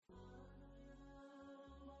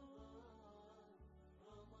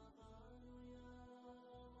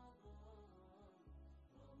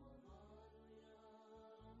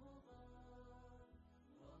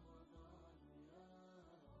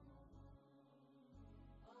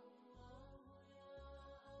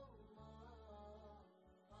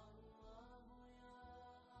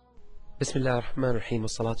بسم الله الرحمن الرحيم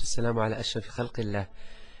والصلاة والسلام على أشرف خلق الله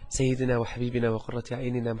سيدنا وحبيبنا وقرة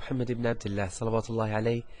أعيننا محمد بن عبد الله صلوات الله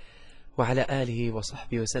عليه وعلى آله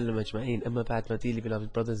وصحبه وسلم أجمعين. أما بعد, my dearly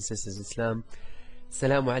beloved brothers and sisters in Islam,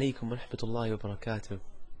 Assalamu alaikum wa rahmatullahi wa barakatuh.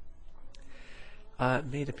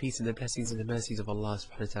 May the peace and the blessings and the mercies of Allah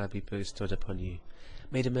subhanahu wa ta'ala be bestowed upon you.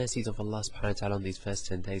 May the mercies of Allah subhanahu wa ta'ala on these first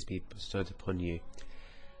 10 days be bestowed upon you.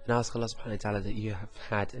 And ask Allah subhanahu wa ta'ala that you have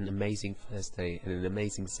had an amazing first day and an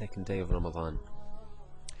amazing second day of Ramadan.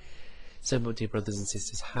 So, my dear brothers and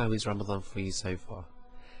sisters, how is Ramadan for you so far?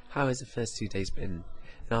 How has the first 2 days been?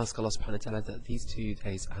 And ask Allah subhanahu wa ta'ala that these 2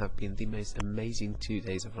 days have been the most amazing 2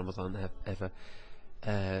 days of Ramadan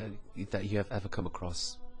that you have ever come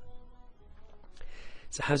across.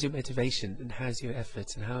 So how's your motivation and how's your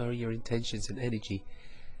efforts and how are your intentions and energy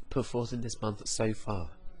put forth in this month so far?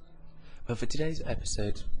 Well, for today's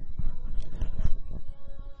episode,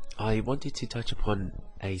 I wanted to touch upon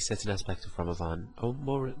a certain aspect of Ramadan, or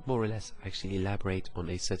more or less actually elaborate on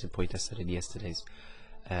a certain point I said in yesterday's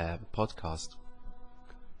podcast.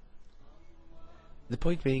 The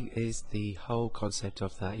point being is the whole concept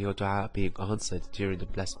of that your dua being answered during the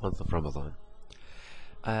blessed month of Ramadan.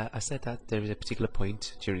 I said that there is a particular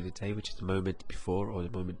point during the day, which is the moment before or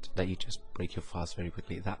the moment that you just break your fast very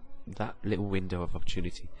quickly. That little window of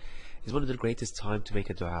opportunity is one of the greatest times to make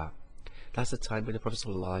a dua. That's the time when the Prophet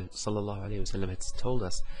ﷺ had told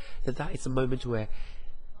us that is the moment where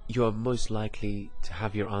you are most likely to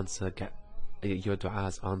have your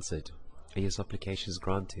du'as answered and your supplications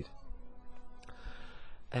granted.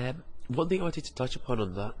 One thing I wanted to touch upon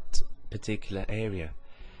on that particular area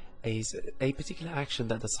is a particular action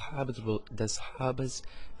that the Sahabas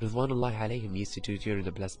Ridwanullahi alayhim used to do during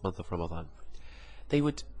the blessed month of Ramadan. They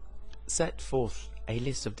would set forth a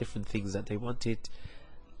list of different things that they wanted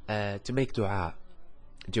to make dua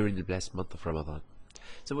during the blessed month of Ramadan.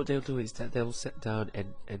 So what they'll do is that they'll sit down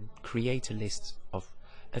and create a list of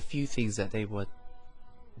a few things that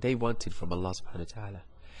they wanted from Allah subhanahu wa ta'ala.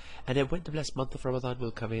 And then when the blessed month of Ramadan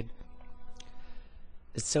will come in,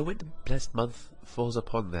 so when the blessed month falls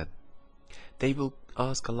upon them, they will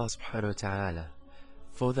ask Allah subhanahu wa ta'ala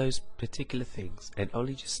for those particular things and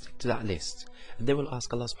only just stick to that list. And they will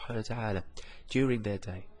ask Allah subhanahu wa ta'ala during their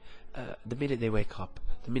day, the minute they wake up,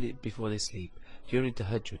 the minute before they sleep, during the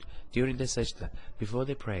tahajjud, during their sajda, before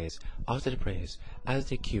their prayers, after the prayers, as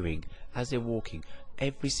they're queuing, as they're walking,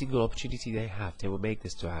 every single opportunity they have, they will make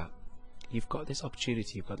this dua. You've got this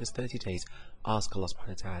opportunity, you've got this 30 days, ask Allah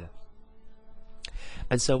subhanahu wa ta'ala.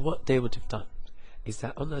 And so what they would have done is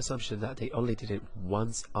that on the assumption that they only did it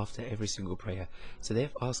once after every single prayer, so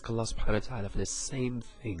they've asked Allah subhanahu wa ta'ala for the same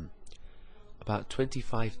thing about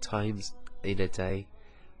 25 times in a day,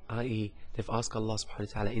 i.e. they've asked Allah subhanahu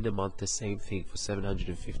wa ta'ala in a month the same thing for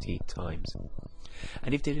 750 times.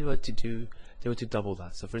 And if they were to double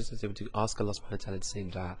that, so for instance they were to ask Allah subhanahu wa ta'ala the same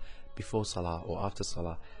dua before salah or after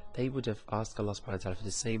salah, they would have asked Allah subhanahu wa ta'ala for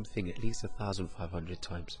the same thing at least 1,500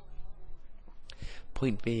 times.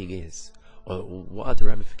 Point being is, what are the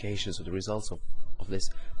ramifications or the results of this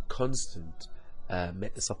constant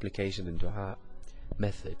supplication and dua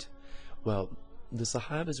method? Well, the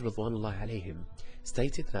Sahabas Ridwanullahi alayhim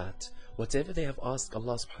stated that whatever they have asked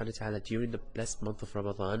Allah subhanahu wa ta'ala during the blessed month of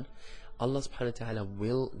Ramadan, Allah subhanahu wa ta'ala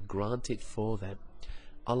will grant it for them.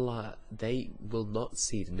 They will not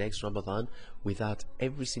see the next Ramadan without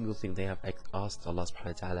every single thing they have asked Allah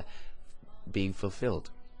subhanahu wa ta'ala being fulfilled.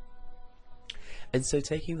 And so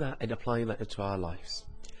taking that and applying that to our lives,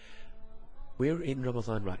 we're in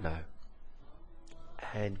Ramadan right now,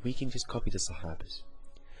 and we can just copy the Sahabas.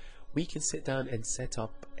 We can sit down and set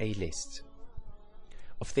up a list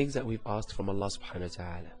of things that we've asked from Allah subhanahu wa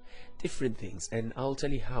ta'ala, different things, and I'll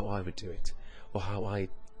tell you how I would do it, or how I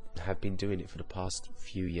have been doing it for the past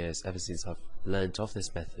few years, ever since I've learnt of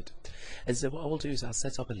this method. And so what I will do is I'll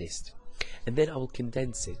set up a list, and then I will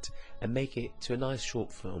condense it and make it to a nice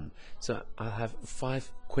short film. So I'll have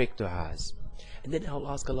 5 quick du'as, and then I'll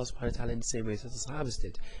ask Allah subhanahu wa ta'ala in the same way as the Sahabas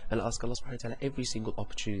did. And I'll ask Allah subhanahu wa ta'ala every single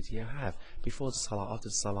opportunity I have, before the salah, after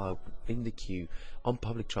the salah, in the queue, on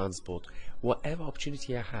public transport, whatever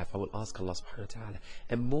opportunity I have, I will ask Allah subhanahu wa ta'ala.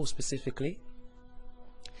 And more specifically,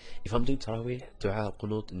 if I'm doing Taraweeh, Dua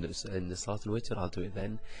al-Qunut in the Salat al-Witr, I'll do it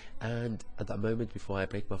then, and at that moment before I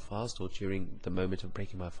break my fast, or during the moment of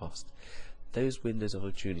breaking my fast. Those windows of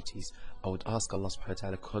opportunities, I would ask Allah subhanahu wa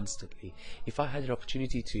ta'ala constantly. If I had an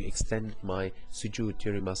opportunity to extend my sujood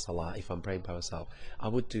during my salah, if I'm praying by myself, I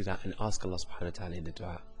would do that and ask Allah subhanahu wa ta'ala in the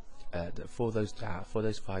dua, for those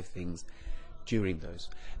 5 things during those.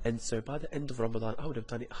 And so by the end of Ramadan, I would have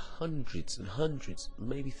done it hundreds and hundreds,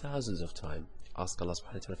 maybe thousands of times. Ask Allah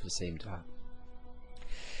subhanahu wa ta'ala for the same dua.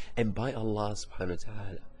 And by Allah subhanahu wa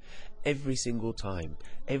ta'ala, every single time,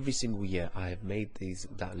 every single year, I have made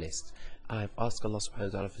that list. I have asked Allah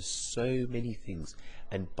subhanahu wa ta'ala for so many things,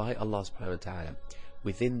 and by Allah subhanahu wa ta'ala,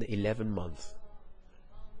 within the 11 month,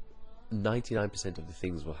 99% of the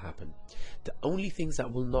things will happen. The only things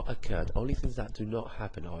that will not occur, the only things that do not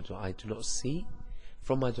happen, or I do not see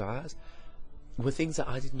from my du'as, were things that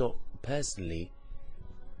I did not personally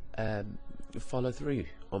follow through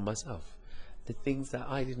on myself. The things that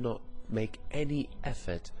I did not make any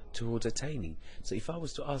effort towards attaining. So if I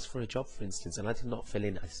was to ask for a job, for instance, and I did not fill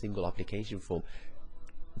in a single application form,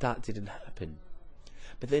 that didn't happen.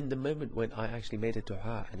 But then the moment when I actually made a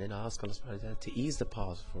dua, and then I asked Allah subhanahu wa ta'ala to ease the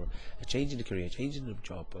path for a change in the career, a change in the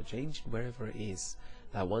job, or change wherever it is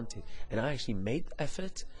that I wanted, and I actually made the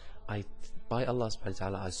effort, by Allah subhanahu wa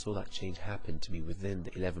ta'ala, I saw that change happen to me within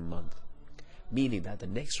the 11th month. Meaning that the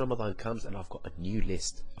next Ramadan comes and I've got a new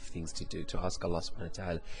list of things to do, to ask Allah subhanahu wa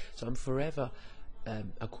ta'ala. So I'm forever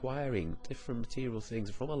acquiring different material things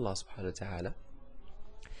from Allah subhanahu wa ta'ala,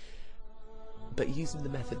 but using the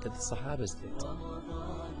method that the Sahabas did.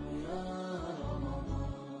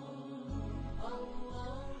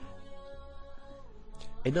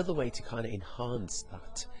 Another way to kind of enhance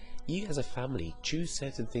that, you as a family choose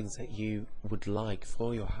certain things that you would like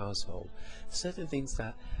for your household, certain things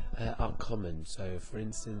that are common. So for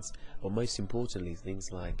instance, or most importantly,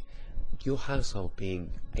 things like your household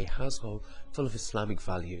being a household full of Islamic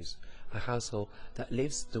values, a household that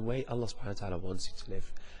lives the way Allah subhanahu wa ta'ala wants you to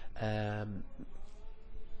live.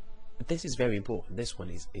 This is very important. This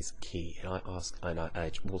one is key, and I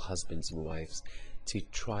urge all husbands and wives to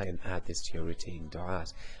try and add this to your routine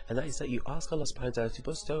du'as, and that is that you ask Allah subhanahu wa ta'ala to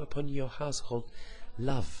bestow upon your household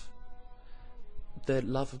love, the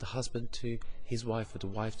love of the husband to his wife, or the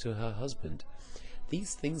wife to her husband.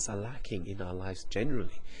 These things are lacking in our lives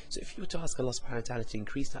generally. So if you were to ask Allah subhanahu wa ta'ala to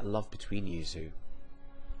increase that love between you two,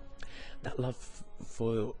 that love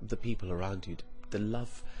for the people around you, the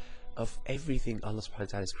love of everything Allah subhanahu wa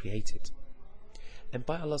ta'ala has created, and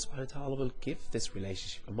by Allah subhanahu wa ta'ala will give this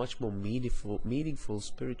relationship a much more meaningful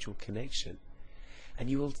spiritual connection, and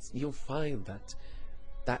you'll find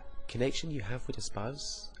that connection you have with a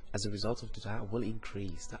spouse as a result of the dua will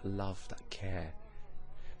increase, that love, that care.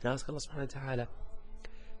 And ask Allah subhanahu wa ta'ala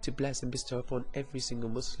to bless and bestow upon every single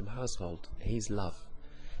Muslim household His love,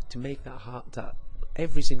 to make that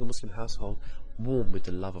every single Muslim household warm with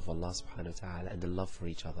the love of Allah subhanahu wa ta'ala and the love for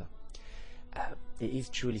each other. It is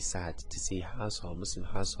truly sad to see Muslim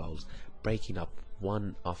households breaking up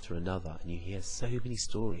one after another, and you hear so many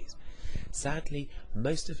stories. Sadly,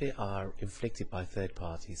 most of it are inflicted by third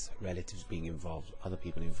parties, relatives being involved, other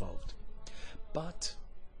people involved. But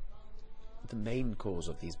the main cause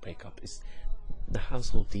of these breakups is the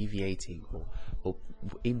household deviating, or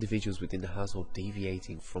individuals within the household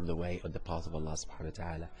deviating from the way or the path of Allah subhanahu wa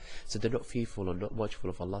ta'ala. So they're not fearful or not watchful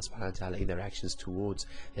of Allah subhanahu wa ta'ala in their actions towards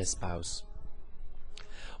their spouse,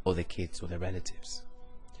 or their kids, or their relatives.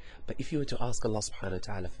 But if you were to ask Allah subhanahu wa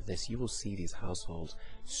ta'ala for this, you will see these households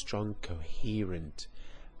strong, coherent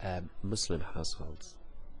Muslim households.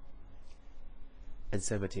 And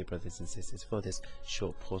so, my dear brothers and sisters, for this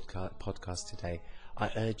short podcast today, I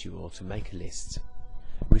urge you all to make a list,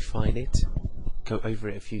 refine it, go over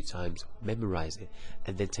it a few times, memorize it,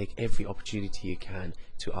 and then take every opportunity you can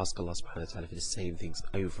to ask Allah subhanahu wa ta'ala for the same things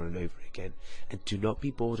over and over again. And do not be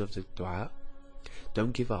bored of the dua.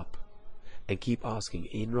 Don't give up, and keep asking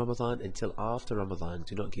in Ramadan until after Ramadan.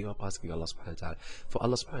 Do not give up asking Allah subhanahu wa ta'ala, for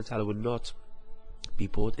Allah subhanahu wa ta'ala will not be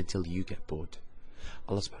bored until you get bored.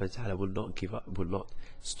 Allah subhanahu wa ta'ala will not give up, will not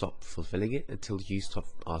stop fulfilling it until you stop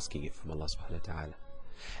asking it from Allah subhanahu wa ta'ala.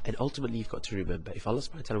 And ultimately, you've got to remember, if Allah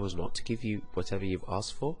subhanahu wa ta'ala was not to give you whatever you've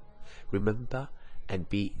asked for, remember and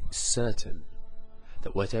be certain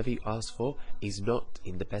that whatever you ask for is not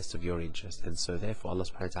in the best of your interest, and so therefore Allah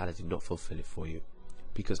subhanahu wa ta'ala did not fulfill it for you,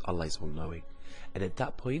 because Allah is all-knowing. And at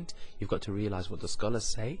that point, you've got to realize what the scholars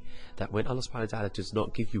say, that when Allah subhanahu wa ta'ala does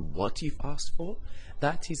not give you what you've asked for,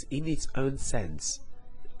 that is in its own sense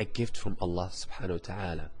a gift from Allah subhanahu wa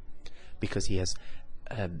ta'ala, because He has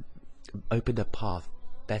opened a path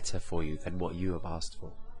better for you than what you have asked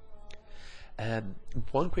for.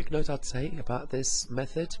 One quick note I'd say about this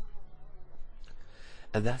method,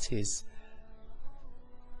 and that is,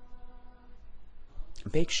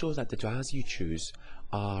 make sure that the du'as you choose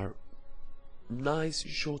are nice,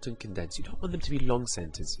 short and condensed. You don't want them to be long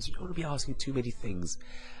sentences. You don't want to be asking too many things.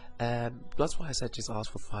 That's why I said just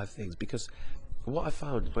ask for 5 things, because what I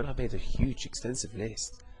found when I made a huge extensive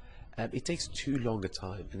list, it takes too long a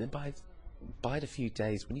time, and then by by the few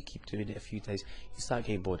days, when you keep doing it a few days, you start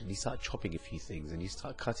getting bored and you start chopping a few things and you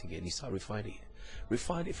start cutting it and you start refining it.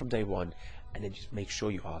 Refine it from day one, and then just make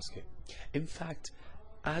sure you ask it. In fact,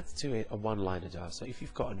 add to it a one-liner dua. So if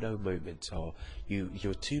you've got a no moment, or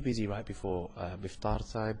you're too busy right before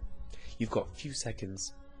iftar time, you've got a few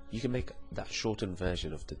seconds, you can make that shortened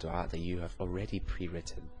version of the dua that you have already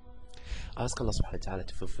pre-written. Ask Allah subhanahu wa ta'ala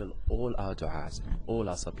to fulfill all our du'as, all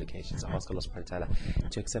our supplications. I ask Allah subhanahu wa ta'ala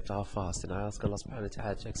to accept our fast, and I ask Allah subhanahu wa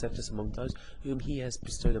ta'ala to accept us among those whom He has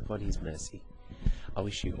bestowed upon His mercy. I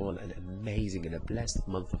wish you all an amazing and a blessed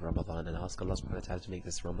month of Ramadan, and I ask Allah subhanahu wa ta'ala to make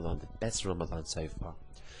this Ramadan the best Ramadan so far.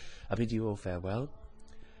 I bid you all farewell.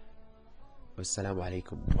 Wassalamu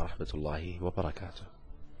alaikum wa rahmatullahi wa barakatuh.